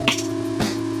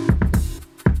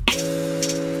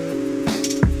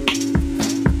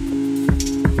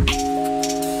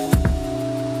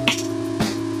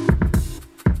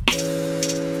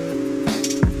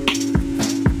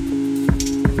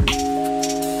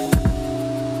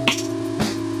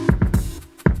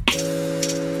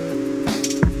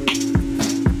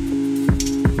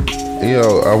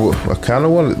I kind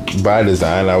of wanted, by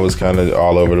design, I was kind of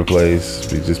all over the place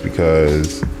just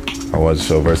because I wanted to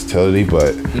show versatility.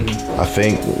 But I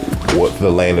think what the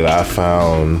lane that I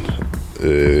found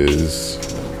is,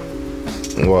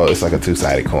 well, it's like a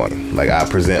two-sided coin. Like, I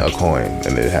present a coin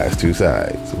and it has two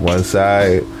sides. One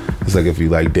side is like if you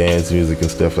like dance music and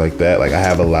stuff like that. Like, I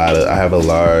have an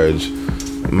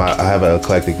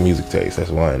eclectic music taste. That's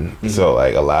one. So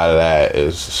like a lot of that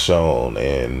is shown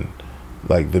in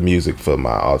like the music for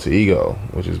my alter ego,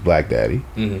 which is Black Daddy,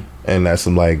 and that's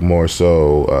some like more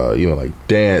so like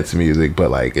dance music,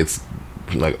 but like it's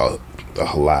like a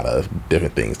lot of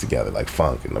different things together, like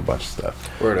funk and a bunch of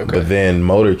stuff. Word, okay. But then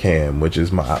MotorKam, which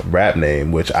is my rap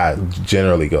name, which I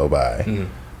generally go by,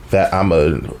 that I'm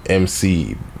a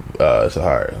MC,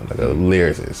 Sahara, like a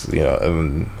lyricist,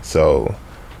 and so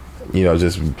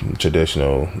just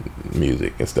traditional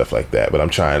music and stuff like that. But I'm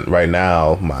trying right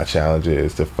now. My challenge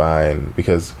is to find,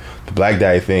 because the Black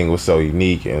Daddy thing was so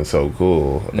unique and so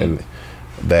cool, and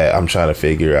that I'm trying to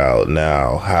figure out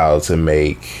now how to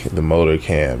make the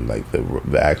MotorKam, like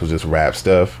the actual just rap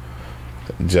stuff,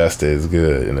 just as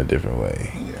good in a different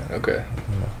way. Yeah. Okay.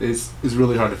 It's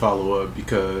really hard to follow up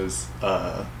because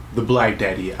the Black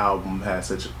Daddy album has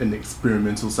such an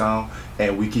experimental sound,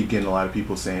 and we keep getting a lot of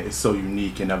people saying it's so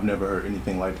unique and I've never heard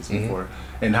anything like this before.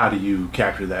 And how do you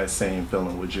capture that same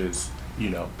feeling with just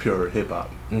pure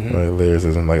hip-hop? Like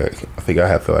lyricism, like I think I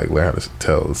have to like learn how to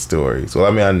tell stories. Well,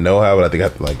 I mean, I know how, but I think I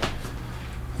have to like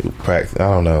practice. I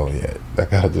don't know yet. I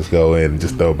gotta just go in and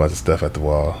just throw a bunch of stuff at the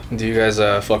wall. Do you guys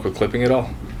fuck with clipping at all?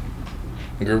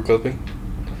 Group clipping?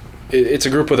 It's a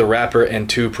group with a rapper and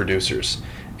two producers,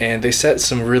 and they set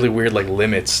some really weird like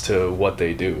limits to what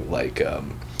they do. Like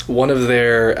one of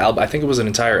their I think it was an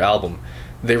entire album,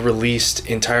 they released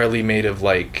entirely made of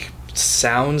like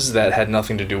sounds that had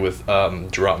nothing to do with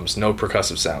drums, no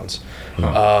percussive sounds.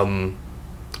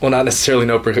 Well, not necessarily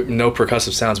no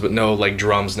percussive sounds, but no like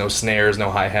drums, no snares, no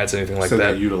hi-hats, anything like that.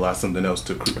 So they utilize something else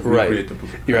to recreate the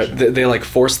percussion. You're right. They like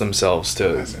force themselves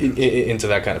to into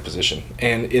that kind of position.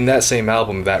 And in that same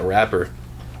album, that rapper,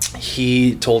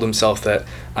 he told himself that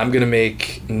I'm going to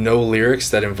make no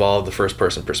lyrics that involve the first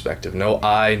person perspective. No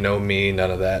I, no me, none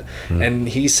of that. And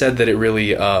he said that it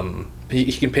really,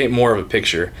 he can paint more of a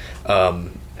picture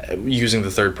using the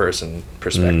third person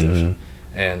perspective.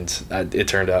 And it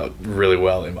turned out really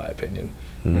well, in my opinion.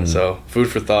 So, food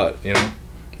for thought,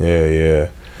 Yeah.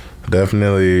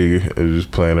 Definitely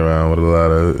just playing around with a lot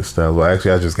of stuff. Well,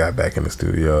 actually, I just got back in the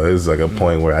studio. It was like a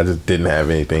point where I just didn't have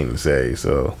anything to say,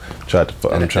 so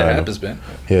I'm trying to.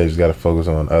 Yeah, just got to focus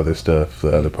on other stuff,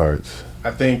 the other parts.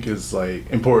 I think it's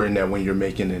like important that when you're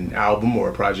making an album or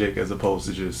a project, as opposed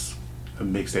to just a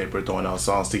mixtape or throwing out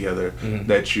songs together,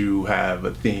 that you have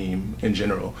a theme in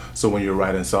general. So when you're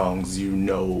writing songs,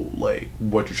 like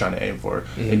what you're trying to aim for.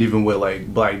 And even with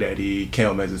like Black Daddy,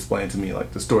 Kim has explained to me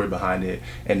like the story behind it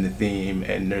and the theme,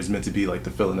 and there's meant to be like the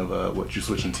feeling of what you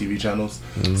switching TV channels.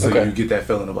 So you get that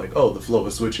feeling of like, oh, the flow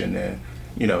is switching, and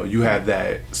you have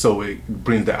that, so it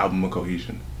brings the album a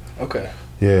cohesion. Okay.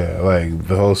 Yeah, like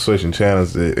the whole switching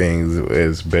channels things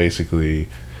is basically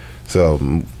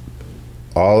so.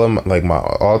 All of my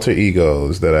alter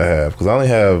egos that I have, because I only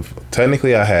have,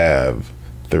 technically I have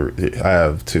two.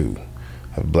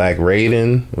 I have Black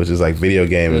Raiden, which is like video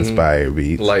game inspired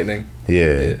beats. Lightning.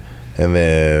 Yeah. And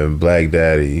then Black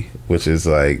Daddy, which is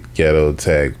like ghetto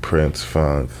tech, Prince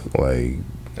funk, like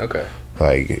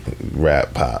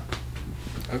rap pop.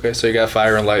 Okay, so you got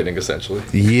fire and lightning essentially.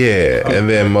 Yeah, and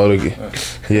then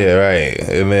yeah, right.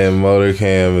 And then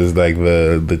MotorKam is like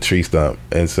the tree stump,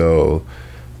 and so.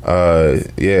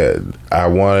 I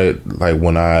wanted, like,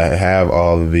 when I have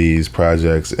all of these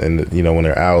projects and when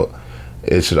they're out,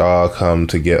 it should all come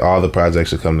together. All the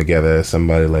projects should come together as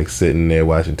somebody like sitting there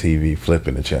watching TV,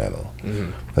 flipping the channel.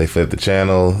 They flip the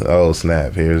channel. Oh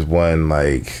snap! Here's one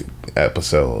like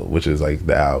episode, which is like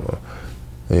the album.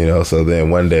 So then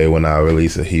one day when I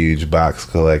release a huge box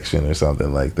collection or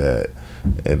something like that,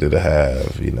 and it'll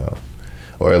have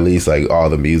or at least like all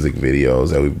the music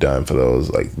videos that we've done for those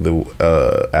like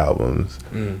the albums,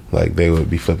 like they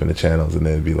would be flipping the channels and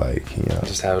then it'd be like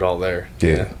just have it all there.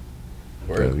 Yeah.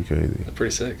 That'd be crazy. That's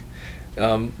pretty sick.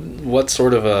 What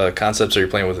sort of concepts are you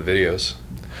playing with the videos?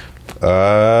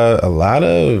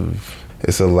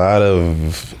 It's a lot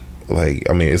of like,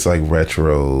 I mean, it's like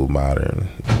retro modern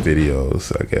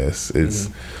videos, I guess. It's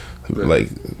like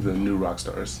the new rock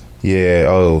stars. Yeah.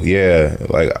 Oh yeah.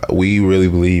 Like we really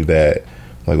believe that,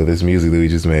 like with this music that we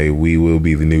just made, we will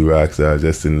be the new rock star,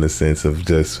 just in the sense of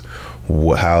just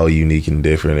how unique and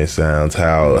different it sounds,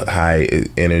 how high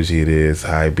energy it is,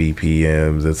 high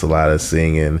BPMs. It's a lot of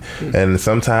singing, and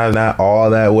sometimes not all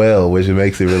that well, which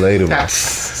makes it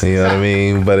relatable. You know what I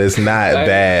mean? But it's not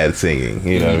bad singing.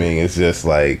 You know what I mean? It's just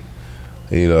like,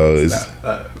 you know, it's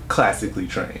not, classically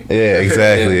trained. Yeah,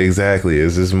 exactly.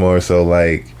 It's just more so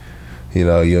like, you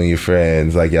know, you and your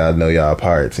friends, like, y'all know y'all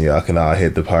parts and y'all can all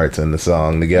hit the parts in the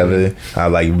song together. I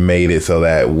like made it so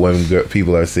that when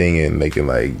people are singing, they can,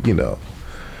 like, you know.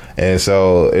 And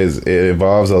so it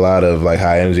involves a lot of like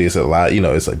high energy. It's a lot, you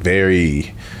know, it's like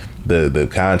very, the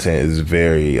content is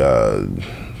very,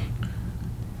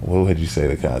 what would you say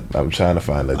the content? I'm trying to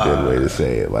find a good way to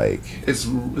say it. Like, it's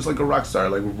like a rock star.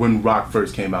 Like when rock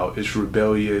first came out, it's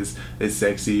rebellious, it's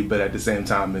sexy, but at the same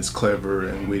time it's clever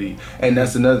and witty. And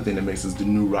that's another thing that makes us the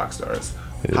new rock stars.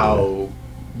 Yeah. How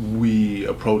we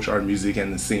approach our music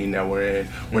and the scene that we're in.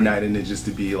 We're not in it just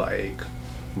to be like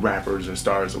rappers or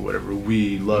stars or whatever.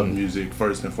 We love music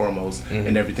first and foremost,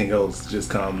 and everything else just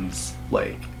comes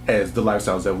like as the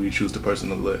lifestyles that we choose to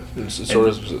personally live. It's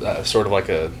sort of like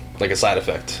a side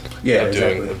effect. Yeah,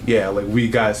 exactly. Yeah, like we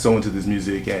got so into this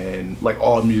music and like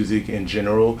all music in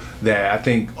general that I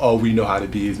think all we know how to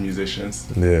be is musicians.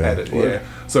 Yeah.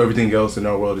 So everything else in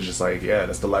our world is just like, yeah,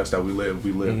 that's the lifestyle we live.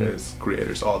 We live as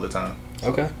creators all the time.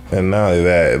 Okay. And not only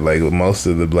that, like most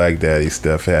of the Black Daddy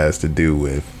stuff has to do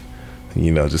with,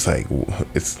 you know, just like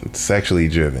it's sexually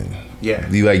driven. Yeah,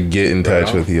 you like get in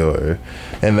touch with your,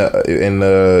 and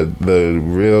the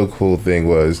real cool thing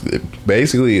was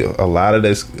basically a lot of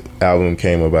this album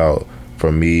came about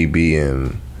from me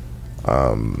being,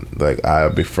 like I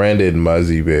befriended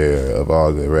Muzzy Bear of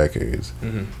All Good Records.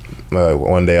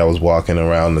 One day I was walking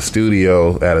around the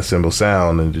studio at Assemble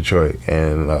Sound in Detroit,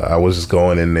 and I was just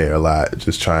going in there a lot,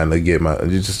 just trying to get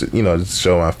just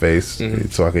show my face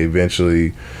so I could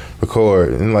eventually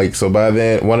record. And like, so by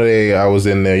then, one day I was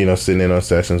in there, you know, sitting in on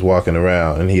sessions, walking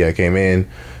around, and he had came in,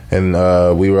 and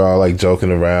we were all like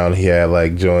joking around. He had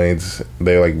like joints,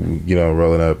 they like, you know,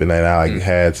 rolling up, and then I like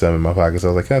had some in my pocket, so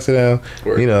I was like, can I sit down?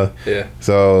 Word. You know? Yeah.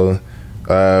 So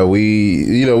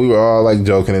we were all like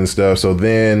joking and stuff. So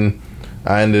then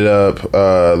I ended up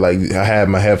like I had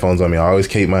my headphones on me. I always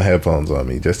keep my headphones on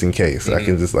me just in case. I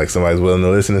can just like somebody's willing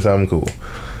to listen to something cool.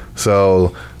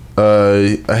 So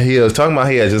he was talking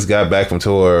about he had just got back from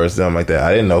tour or something like that.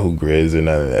 I didn't know who Grizz or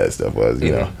none of that stuff was,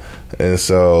 you know. And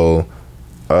so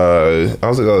I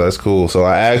was like, oh, that's cool. So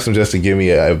I asked him just to give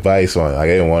me advice on it. Like,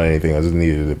 I didn't want anything. I just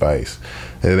needed advice.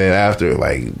 And then after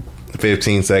like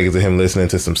 15 seconds of him listening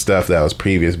to some stuff that was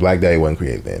previous, Black Daddy wasn't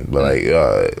created then, but like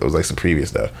it was like some previous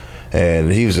stuff.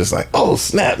 And he was just like, oh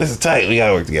snap, this is tight, we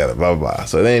gotta work together, blah blah blah.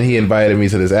 So then he invited me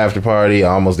to this after party.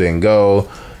 I almost didn't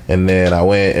go. And then I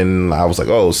went and I was like,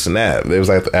 oh snap. It was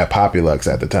like at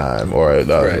Populux at the time, or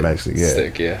actually, yeah.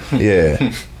 Stick, yeah.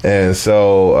 Yeah. And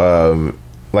so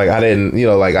like I didn't, you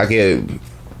know, like I get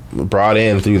brought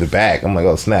in through the back. I'm like,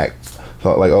 oh snap.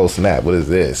 So, like, oh snap, what is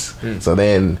this? So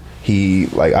then he,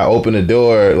 like, I opened the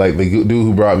door, like the dude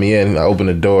who brought me in, I opened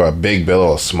the door, a big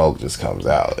billow of smoke just comes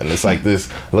out. And it's like this,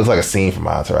 it looks like a scene from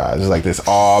Entourage. It's like this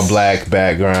all black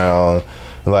background,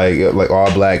 like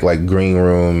all black, like green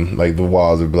room, like the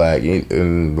walls are black,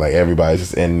 and like everybody's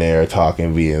just in there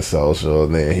talking, being social.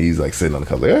 And then he's like sitting on the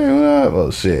couch, like, hey, what up? Oh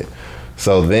shit.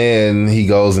 So then he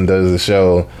goes and does the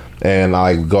show, and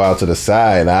I like go out to the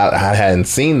side, and I hadn't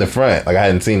seen the front, like I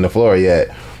hadn't seen the floor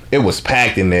yet. It was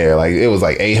packed in there, like it was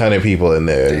like 800 people in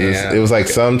there. It was like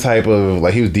some type of,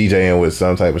 like he was DJing with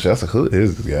some type of shit. I was like, who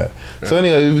is this guy? So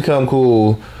anyway, we become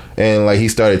cool, and like he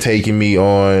started taking me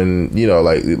on, you know,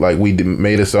 like we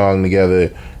made a song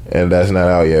together, and that's not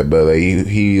out yet. But like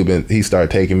he started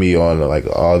taking me on like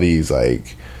all these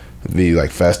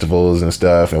festivals and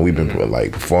stuff, and we've been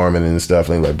like performing and stuff,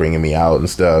 and like bringing me out and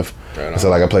stuff. Right. So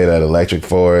like I played at Electric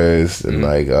Forest and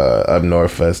like Up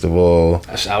North Festival.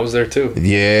 I was there too.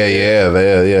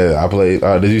 Yeah. I played.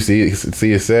 Did you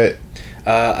see a set?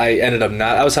 I ended up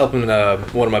not. I was helping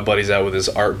one of my buddies out with his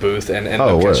art booth, and ended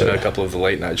up catching a couple of the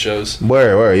late night shows.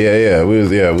 Where? Yeah. We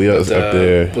was up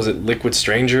there. Was it Liquid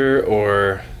Stranger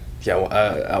or? Yeah,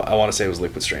 I want to say it was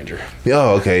Liquid Stranger.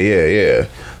 Oh, okay, yeah.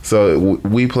 So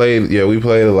we played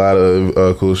a lot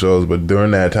of cool shows, but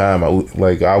during that time, I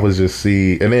was just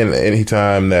and then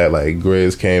anytime that like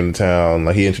Grizz came to town,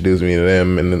 like he introduced me to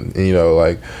them, and you know,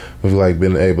 like we've like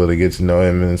been able to get to know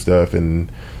him and stuff,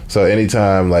 and So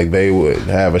anytime like they would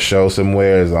have a show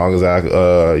somewhere, as long as I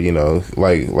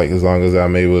like as long as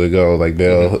I'm able to go, like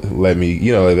they'll let me,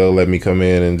 they'll let me come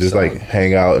in and just like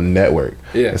hang out and network.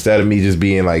 Yeah. Instead of me just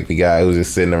being like the guy who's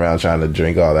just sitting around trying to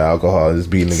drink all the alcohol and just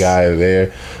being the guy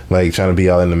there, like trying to be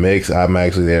all in the mix, I'm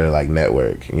actually there to like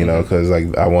network, because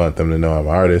like I want them to know I'm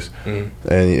an artist,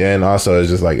 and also it's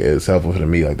just like it's helpful to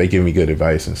me. Like they give me good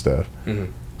advice and stuff.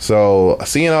 So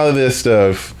seeing all of this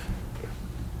stuff,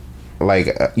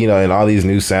 like and all these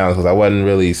new sounds, because I wasn't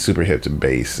really super hip to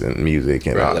bass and music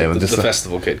and, right, and the, just the like,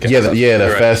 festival kid.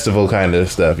 the festival kind of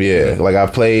stuff. Yeah, like I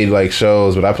played like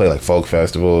shows, but I played like folk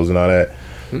festivals and all that.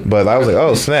 But I was like,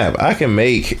 oh snap, I can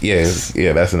make that's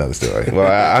another story. Well,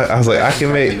 I was like, I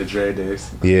can make in the Dre days.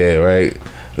 Yeah, right.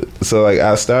 So like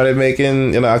I started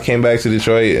making, I came back to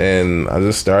Detroit and I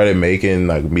just started making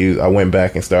like music. I went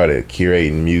back and started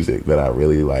curating music that I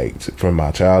really liked from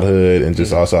my childhood and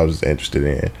just also I was just interested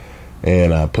in.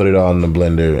 And I put it all in the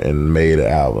blender and made an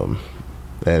album.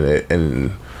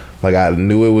 And like I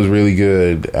knew it was really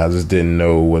good. I just didn't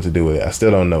know what to do with it. I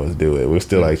still don't know what to do with it. We're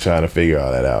still like trying to figure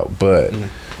all that out. But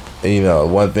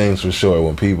one thing's for sure,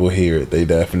 when people hear it, they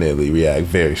definitely react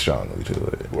very strongly to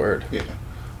it. Word. Yeah.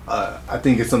 I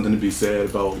think it's something to be said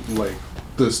about like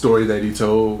the story that he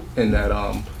told, and that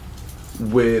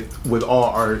with all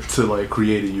art, to like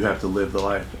create it, you have to live the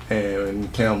life,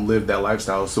 and Cam lived that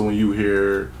lifestyle. So when you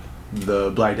hear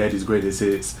the Black Daddy's greatest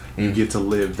hits, you get to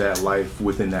live that life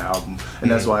within that album, and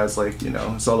that's why it's like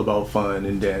it's all about fun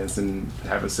and dance and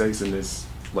having sex, and it's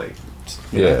like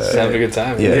just having a good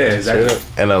time. Yeah, exactly.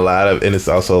 And it's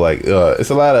also like it's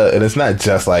a lot of, and it's not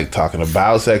just like talking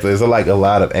about sex. There's like a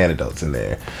lot of anecdotes in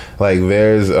there. Like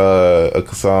there's a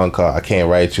song called "I Can't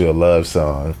Write You a Love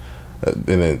Song,"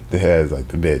 and it has like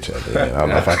the bitch at the end. I don't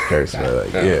know if I can curse,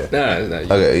 but like No.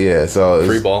 Okay, yeah. So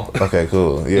free ball. Okay,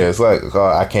 cool. Yeah, it's like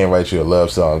called "I Can't Write You a Love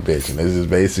Song, Bitch," and this is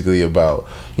basically about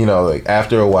like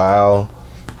after a while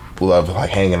of like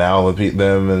hanging out with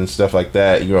them and stuff like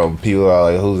that, people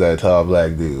are like, who's that tall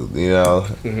black dude,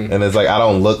 and it's like I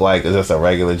don't look like just a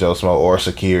regular Joe Smo or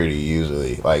security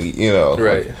usually, like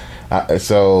right.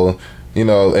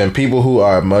 And people who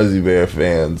are Muzzy Bear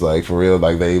fans, like for real,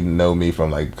 like they know me from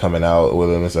like coming out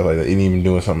with them and stuff like that, and even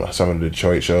doing some of the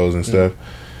Detroit shows and stuff.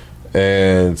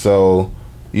 And so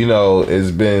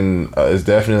it's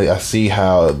definitely, I see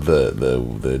how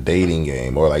the dating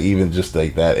game, or like even just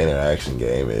like that interaction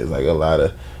game, is like a lot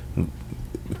of,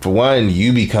 for one,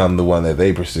 you become the one that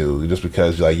they pursue just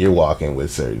because like you're walking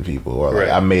with certain people, or like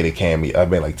I made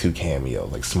like 2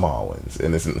 cameos, like small ones,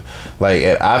 and it's like,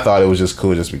 and I thought it was just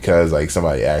cool just because like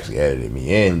somebody actually edited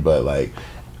me in, but like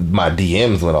my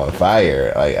DMs went on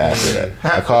fire like after that.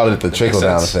 I called it the trickle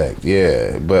down effect.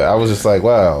 Yeah, but I was just like,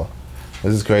 wow,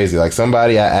 this is crazy. Like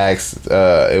somebody I asked,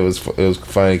 it was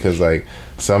funny because like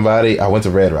somebody, I went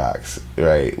to Red Rocks,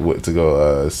 right, to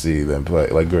go see them play,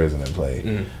 like Grizz and them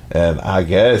play. And I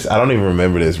guess, I don't even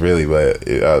remember this really, but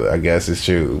I guess it's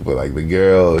true. But like the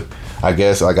girl, I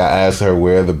guess like I asked her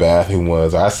where the bathroom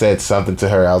was. I said something to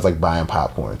her. I was like buying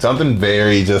popcorn. Something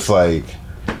very just like,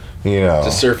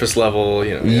 just surface level,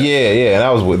 Yeah. And I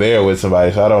was there with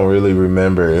somebody, so I don't really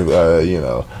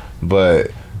remember, but.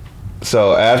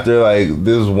 So after like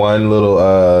this one little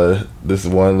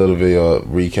video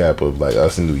recap of like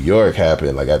us in New York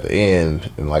happened, like at the end,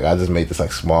 and like I just made this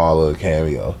like small little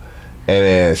cameo, and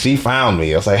then she found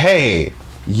me. I was like, hey,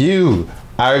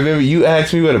 I remember you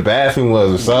asked me where the bathroom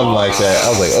was or something like that. I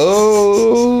was like,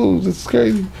 oh, this is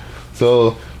crazy.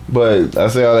 So, but I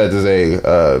say all that to say,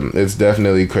 it's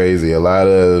definitely crazy. A lot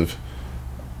of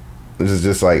this is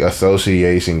just like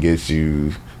association gets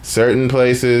you certain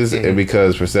places, and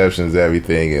because perception is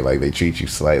everything, and like they treat you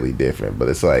slightly different. But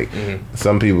it's like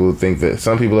some people think that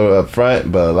some people are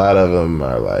upfront, but a lot of them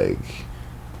are like,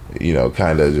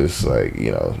 kind of just like,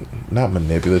 not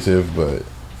manipulative, but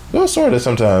well, sort of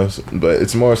sometimes. But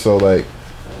it's more so like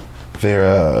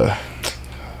they're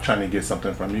trying to get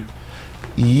something from you.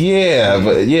 Yeah,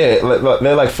 but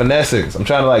they're like finessers. I'm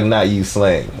trying to like not use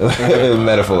slang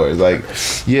metaphors. Like,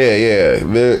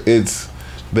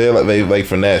 they like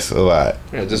finesse a lot.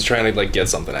 Yeah, just trying to like get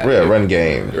something out of you. Run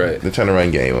game. Right. They're trying to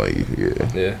run game on you.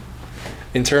 Yeah.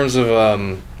 In terms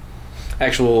of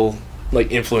actual like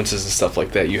influences and stuff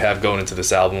like that you have going into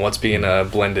this album, what's being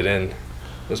blended in?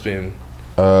 What's being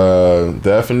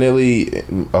definitely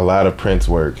a lot of Prince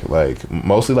work, like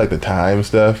mostly like the time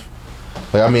stuff.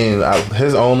 Like, I mean,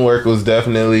 his own work was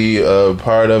definitely a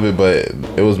part of it, but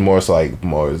it was more so like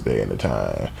Moore's Day and the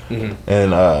Time,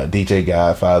 and DJ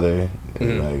Godfather,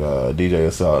 and like DJ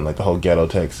Assault, and like the whole ghetto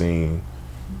tech scene.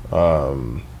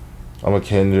 I'm a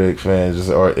Kendrick fan,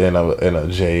 and a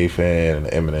Jay fan, and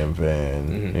an Eminem fan.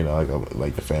 Mm-hmm. You know,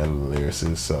 like the fan of the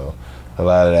lyricists. So a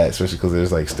lot of that, especially because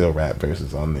there's like still rap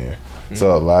verses on there. Mm-hmm.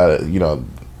 So a lot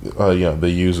of the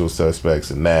usual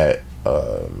suspects in that.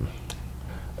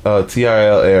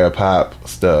 TRL era pop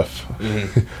stuff,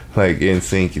 like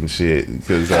NSYNC and shit,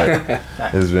 because like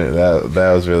it's been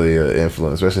that was really an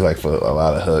influence, especially like for a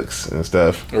lot of hooks and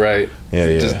stuff. Right.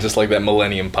 Yeah. Just like that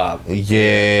Millennium Pop.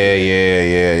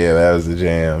 Yeah. That was the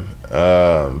jam.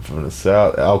 From the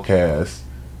South, Outkast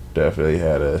definitely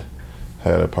had a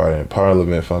part in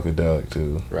Parliament Funkadelic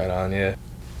too. Right on. Yeah.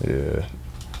 Yeah.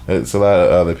 It's a lot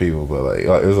of other people, but like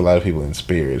it was a lot of people in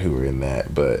Spirit who were in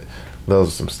that, but. Those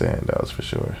are some standouts for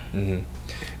sure. Mm-hmm.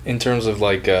 In terms of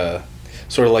like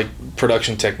sort of like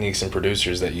production techniques and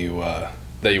producers that you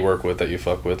work with, that you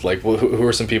fuck with, like who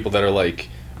are some people that are like,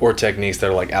 or techniques that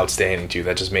are like outstanding to you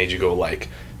that just made you go like,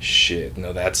 shit,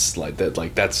 no, that's like that,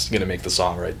 like that's gonna make the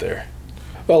song right there.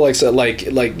 Well, like so, like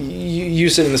you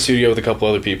sit in the studio with a couple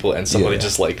other people, and somebody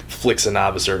just like flicks a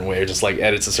knob a certain way, or just like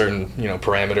edits a certain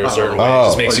parameter a certain way. It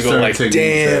just makes you go like,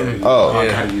 damn. I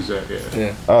kind of use that.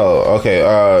 Yeah. Oh, okay.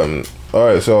 All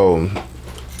right. So,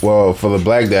 well, for the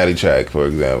Black Daddy track, for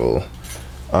example,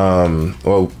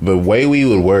 well, the way we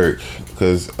would work,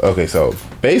 so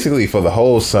basically for the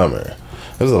whole summer,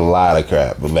 there was a lot of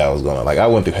crap that was going on. Like I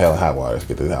went through hell and high water to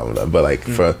get this album done, but like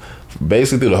for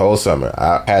basically through the whole summer,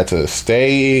 I had to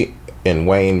stay in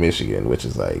Wayne, Michigan, which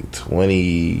is like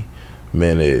 20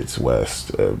 minutes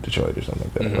west of Detroit or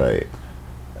something like that, right?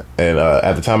 And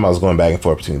at the time, I was going back and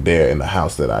forth between there and the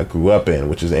house that I grew up in,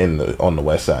 which is on the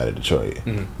west side of Detroit.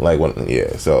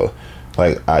 So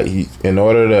like in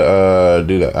order to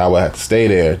do that, I would have to stay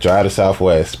there, drive to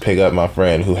Southwest, pick up my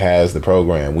friend who has the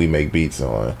program We Make Beats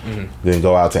on, then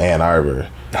go out to Ann Arbor.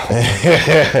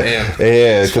 Damn.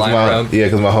 Because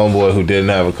my homeboy who didn't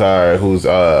have a car, who's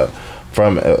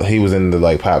he was in the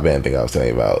like pop band thing I was telling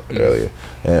you about earlier,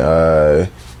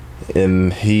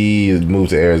 and he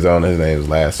moved to Arizona. His name is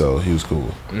Lasso. He was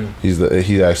cool.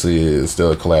 He actually is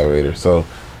still a collaborator. So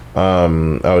I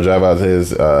would drive out to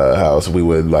his house. We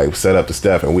would like set up the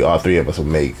stuff, and all three of us would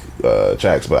make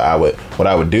tracks. But what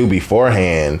I would do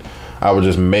beforehand, I would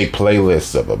just make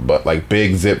playlists but like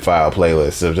big zip file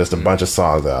playlists of just a bunch of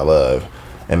songs that I love,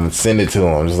 and send it to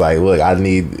him. Just like, look,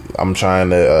 I'm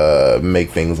trying to make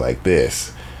things like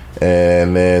this.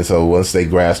 And then so once they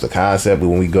grasp the concept,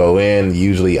 when we go in,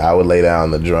 usually I would lay down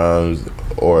the drums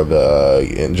or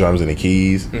the drums and the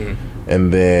keys,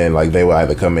 and then like they would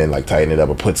either come in like tighten it up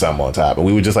or put something on top, and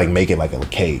we would just like make it like a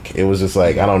cake. It was just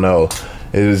like, I don't know,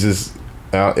 it was just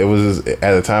at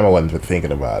the time I wasn't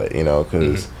thinking about it,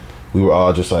 because we were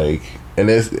all just like, and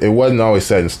it wasn't always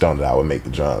set in stone that I would make the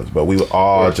drums, but we would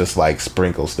all just like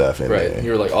sprinkle stuff in there.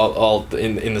 You were like all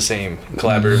in the same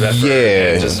collaborative effort.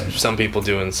 Yeah. And just some people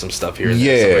doing some stuff here and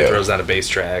there. Somebody throws out a bass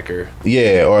track or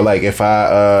like if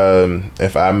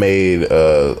I made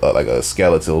like a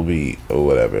skeletal beat or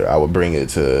whatever, I would bring it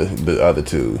to the other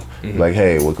two. Like,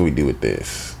 hey, what can we do with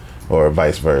this? Or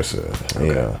vice versa.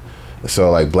 So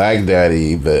like Black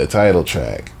Daddy, the title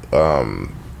track,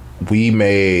 we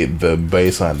made the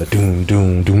bass line, the doom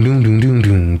doom doom doom doom doom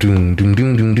doom doom doom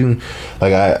doom doom doom.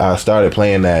 Like I started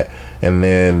playing that, and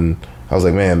then I was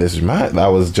like, man, I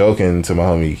was joking to my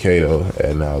homie Kato,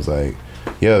 and I was like,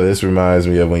 yeah, this reminds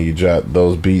me of when you drop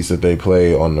those beats that they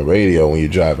play on the radio when you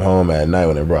drive home at night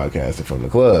when they're broadcasting from the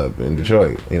club in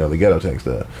Detroit, the ghetto tech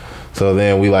stuff. So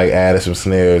then we like added some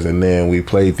snares, and then we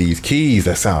played these keys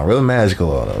that sound really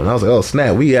magical on them. And I was like, oh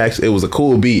snap! It was a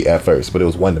cool beat at first, but it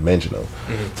was one dimensional.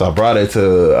 So I brought it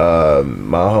to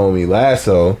my homie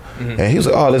Lasso, and he was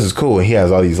like, oh, this is cool. And he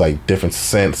has all these like different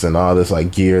synths and all this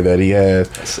like gear that he has.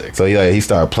 That's sick. So he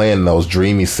started playing those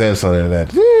dreamy synths on there.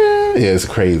 It's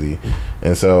crazy.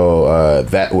 And so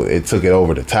it took it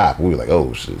over the top. We were like,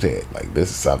 oh shit, like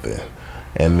this is something.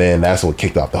 And then that's what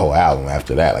kicked off the whole album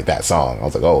after that, like that song. I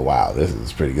was like, oh wow, this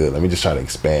is pretty good. Let me just try to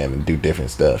expand and do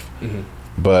different stuff.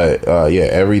 But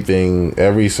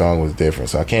every song was different,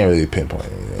 so I can't really pinpoint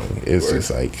anything. It's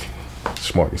just like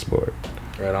smorgasbord.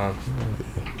 Right on.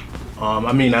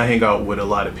 I mean, I hang out with a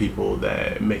lot of people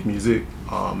that make music,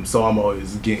 so I'm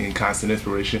always getting constant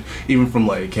inspiration, even from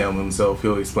like Cam himself.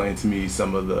 He'll explain to me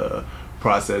some of the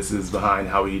processes behind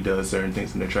how he does certain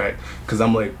things in the track, because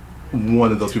I'm like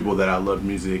one of those people that I love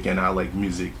music and I like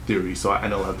music theory, so I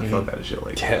know how to feel that shit.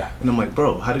 Like, and I'm like,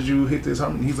 bro, how did you hit this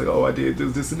harmony? He's like, oh, I did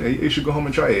this, and that. You should go home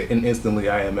and try it. And instantly,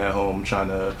 I am at home trying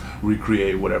to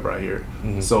recreate whatever I hear.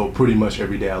 So pretty much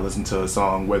every day, I listen to a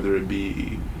song, whether it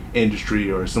be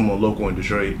industry or someone local in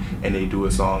Detroit, and they do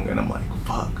a song, and I'm like,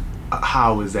 fuck,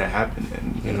 how is that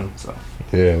happening? You know, so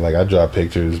yeah, like I draw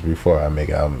pictures before I make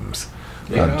albums.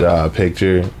 Yeah. I draw a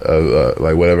picture of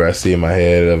like whatever I see in my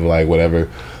head of like whatever.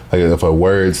 Like if a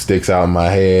word sticks out in my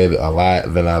head a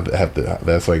lot, then I have to.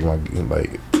 That's like my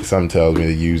like something tells me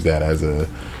to use that as a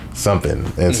something,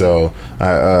 and so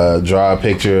I draw a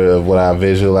picture of what I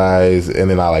visualize, and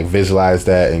then I like visualize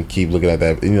that and keep looking at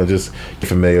that. You know, just get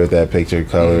familiar with that picture,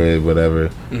 color it, whatever,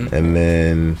 and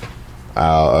then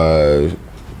I'll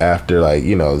after like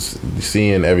you know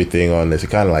seeing everything on this, it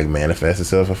kind of like manifests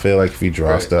itself. I feel like if you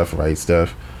draw stuff, write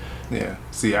stuff. Yeah.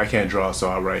 See, I can't draw, so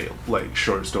I write like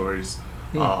short stories.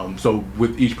 So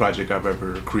with each project I've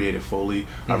ever created fully,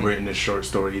 I've written a short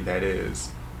story that is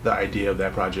the idea of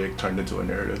that project turned into a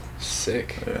narrative.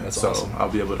 Sick. Yeah, That's so awesome. I'll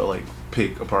be able to like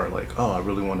pick apart like, oh, I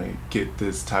really want to get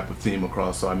this type of theme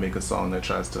across, so I make a song that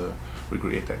tries to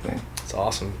recreate that thing. It's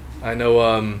awesome. I know.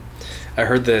 I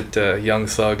heard that Young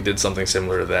Thug did something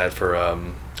similar to that for I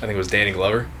think it was Danny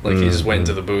Glover. Like he just went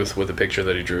into the booth with a picture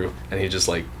that he drew, and he just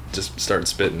started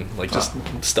spitting like just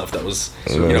stuff that was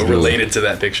related to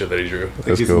that picture that he drew. It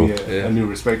That's gives cool. me a new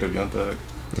respect of Young Thug.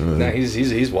 Nah,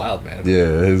 he's wild, man.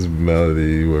 Yeah, his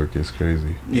melody work is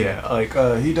crazy. Yeah, like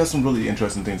he does some really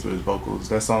interesting things with his vocals.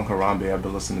 That song Harambe I've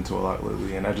been listening to a lot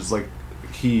lately, and I just like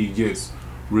he gets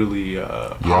really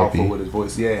powerful with his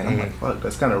voice. Yeah, and I'm like, fuck,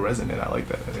 that's kind of resonant. I like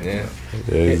that. Yeah.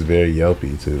 Yeah, he's very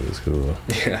yelpy too. It's cool.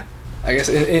 Yeah, I guess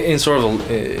in sort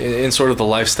of the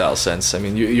lifestyle sense. I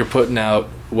mean, you're putting out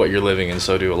what you're living, and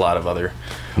so do a lot of other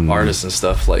artists and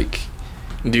stuff. Like,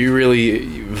 do you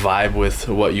really vibe with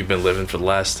what you've been living for the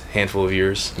last handful of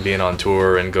years, being on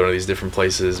tour and going to these different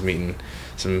places, meeting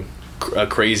a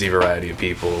crazy variety of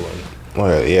people? And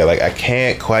Well, yeah, like I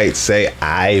can't quite say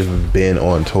I've been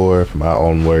on tour for my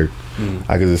own work.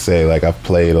 I could just say like I've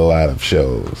played a lot of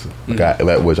shows, which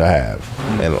I have,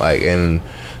 and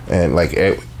like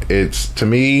it's to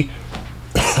me.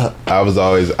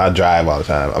 I drive all the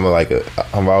time.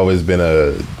 I've always been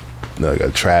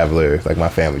a traveler. Like my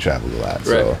family travels a lot,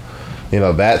 so you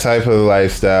know that type of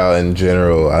lifestyle in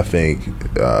general. I think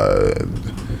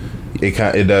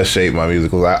it does shape my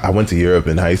music. I went to Europe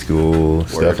in high school,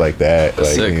 stuff like that.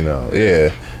 That's sick. You know,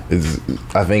 yeah.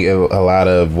 I think a lot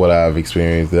of what I've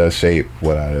experienced does shape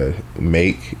what I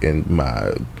make and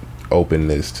my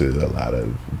openness to a lot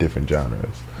of different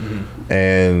genres.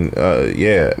 And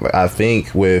I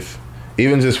think with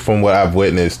even just from what I've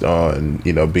witnessed on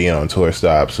being on tour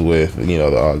stops with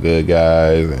the All Good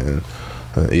guys and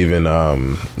even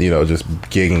just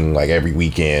gigging like every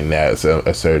weekend at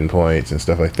certain points and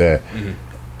stuff like that.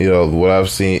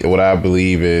 What I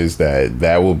believe is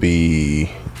that will be,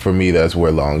 for me, that's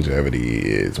where longevity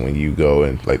is. When you go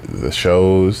and like the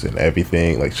shows and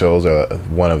everything, like shows are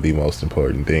one of the most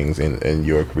important things in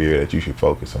your career that you should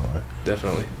focus on.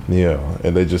 definitely.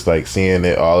 And they just like seeing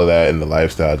it, all of that in the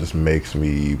lifestyle just makes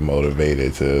me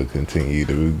motivated to continue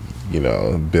to,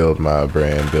 build my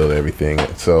brand, build everything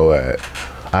so that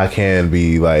I can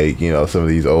be like, some of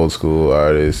these old school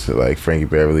artists like Frankie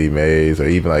Beverly Mays or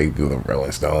even like the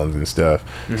Rolling Stones and stuff.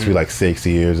 Just be like 60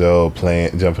 years old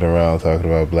jumping around talking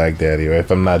about Black Daddy, or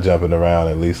if I'm not jumping around,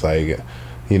 at least like,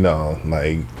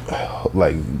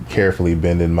 like carefully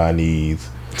bending my knees.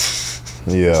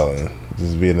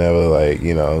 Just being able to like,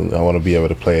 I want to be able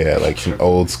to play at like some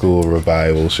old school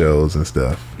revival shows and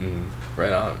stuff.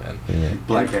 Right on, man. Yeah.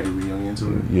 Black Daddy reunion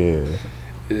tour. Yeah.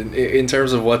 In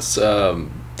terms of what's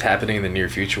happening in the near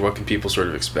future, what can people sort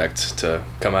of expect to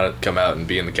come out and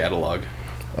be in the catalog?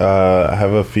 I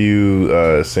have a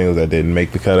few singles that didn't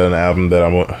make the cut on the album that I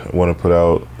want to put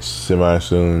out semi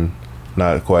soon.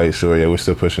 Not quite sure yet. We're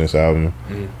still pushing this album,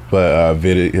 but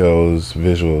visuals,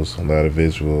 a lot of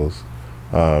visuals.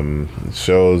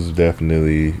 Shows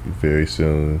definitely very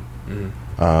soon.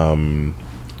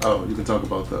 You can talk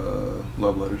about the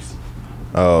love letters.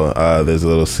 There's a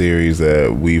little series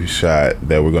that we've shot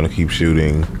that we're gonna keep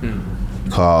shooting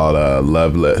called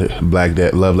Love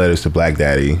Letters to Black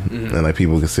Daddy, and like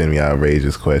people can send me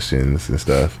outrageous questions and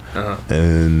stuff.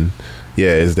 And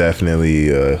yeah, it's definitely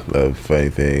a funny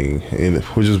thing. And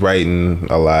we're just writing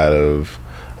a lot of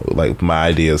like my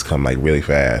ideas come like really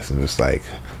fast, and it's like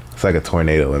a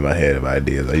tornado in my head of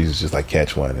ideas. I used to just like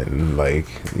catch one and like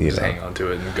just hang on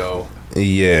to it and go.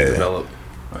 Yeah. Develop.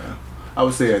 I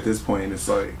would say at this point it's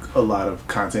like a lot of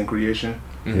content creation.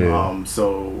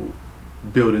 So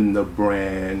building the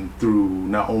brand through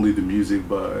not only the music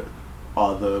but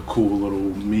all the cool little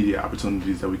media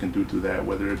opportunities that we can do through that,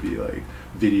 whether it be like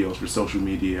videos for social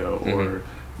media or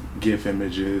GIF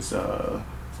images,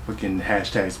 fucking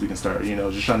hashtags we can start,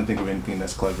 just trying to think of anything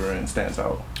that's clever and stands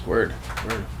out. Word.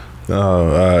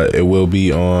 It will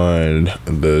be on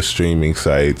the streaming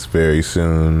sites very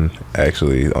soon.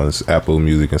 Actually, on Apple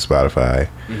Music and Spotify.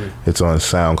 Mm-hmm. It's on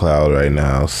SoundCloud right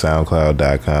now.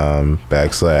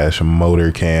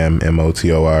 SoundCloud.com/MotorKam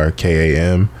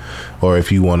MotorKam. Or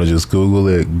if you want to just Google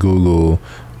it, Google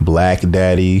Black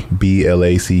Daddy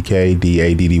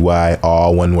BlackDaddy,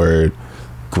 all one word,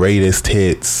 greatest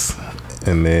hits,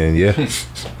 and then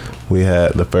we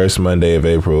had the first Monday of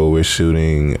April. We're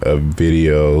shooting a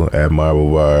video at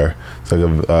Marble Bar. It's like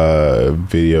a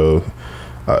video.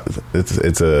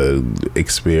 It's a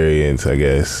experience, I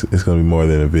guess. It's gonna be more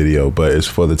than a video, but it's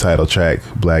for the title track,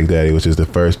 Black Daddy, which is the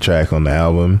first track on the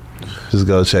album. Just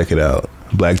go check it out.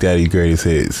 Black Daddy greatest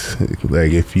hits.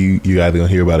 Like if you either gonna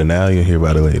hear about it now, you're gonna hear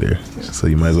about it later. So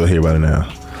you might as well hear about it now.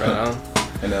 Right on.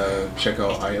 And check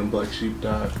out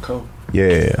iamblacksheep.co.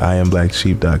 Yeah,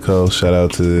 iamblacksheep.co. Shout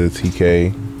out to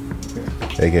TK,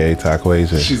 aka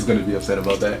Takwasia. She's gonna be upset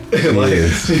about that.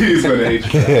 She's gonna hate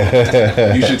you.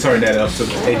 You should turn that up to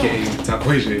the aka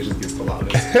Takwasia. It just gets the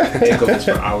loudest. Echoes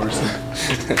for hours.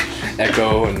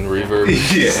 Echo and reverb.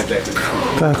 Yeah, exactly.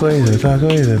 Takwasia.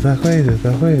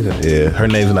 Yeah, her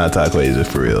name's not Takwasia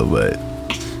for real, but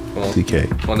TK.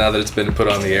 Well, now that it's been put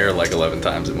on the air like 11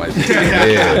 times, it might be.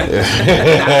 Yeah.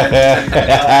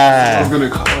 I was gonna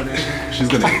call her. She's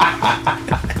gonna.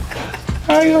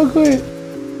 How you gonna quit?